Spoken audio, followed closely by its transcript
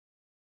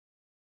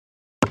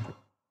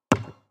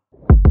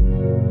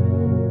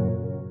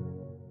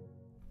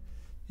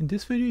In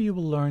this video you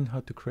will learn how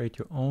to create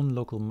your own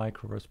local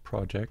microverse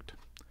project.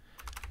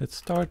 Let's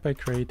start by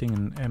creating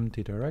an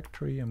empty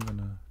directory. I'm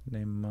gonna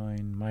name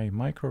mine My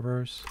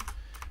Microverse.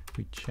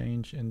 We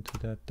change into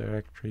that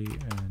directory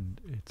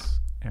and it's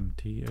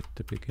empty at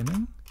the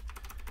beginning.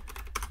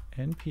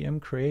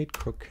 npm create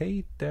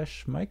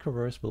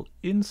croquet-microverse will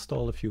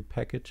install a few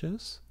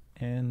packages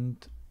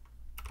and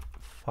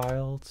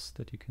files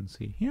that you can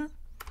see here.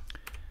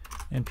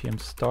 npm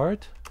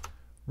start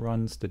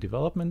runs the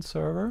development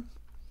server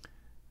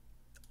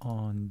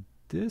on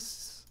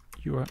this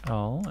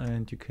URL,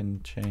 and you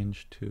can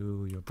change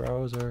to your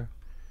browser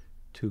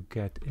to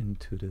get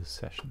into this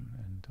session.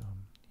 And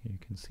here you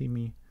can see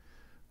me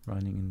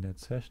running in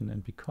that session.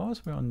 And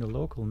because we're on the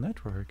local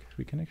network,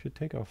 we can actually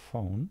take our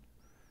phone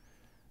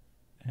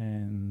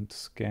and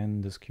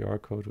scan this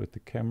QR code with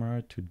the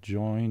camera to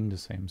join the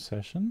same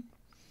session.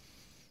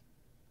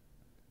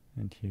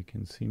 And here you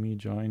can see me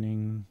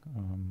joining,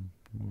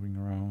 moving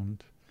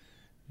around,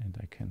 and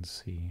I can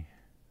see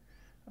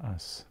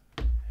us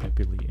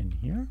happily in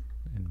here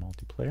in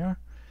multiplayer.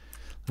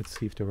 Let's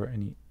see if there were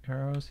any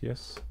errors.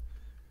 Yes,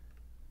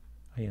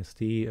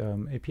 ISD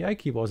API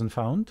key wasn't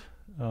found,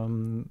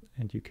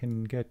 and you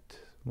can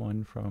get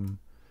one from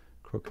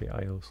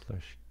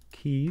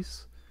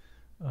croquet.io/keys.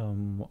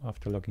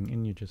 After logging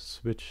in, you just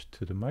switch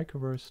to the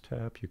Microverse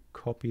tab, you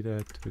copy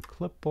that to the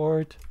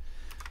clipboard,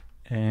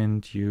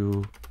 and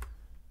you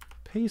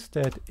paste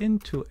that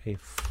into a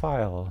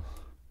file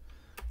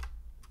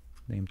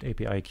named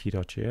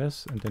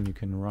apikey.js, and then you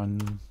can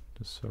run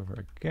the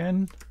server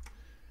again,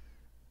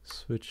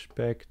 switch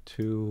back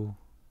to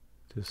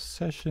the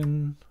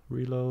session,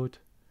 reload,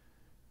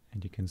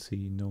 and you can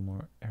see no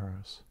more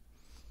errors.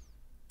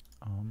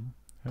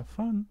 Have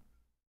fun.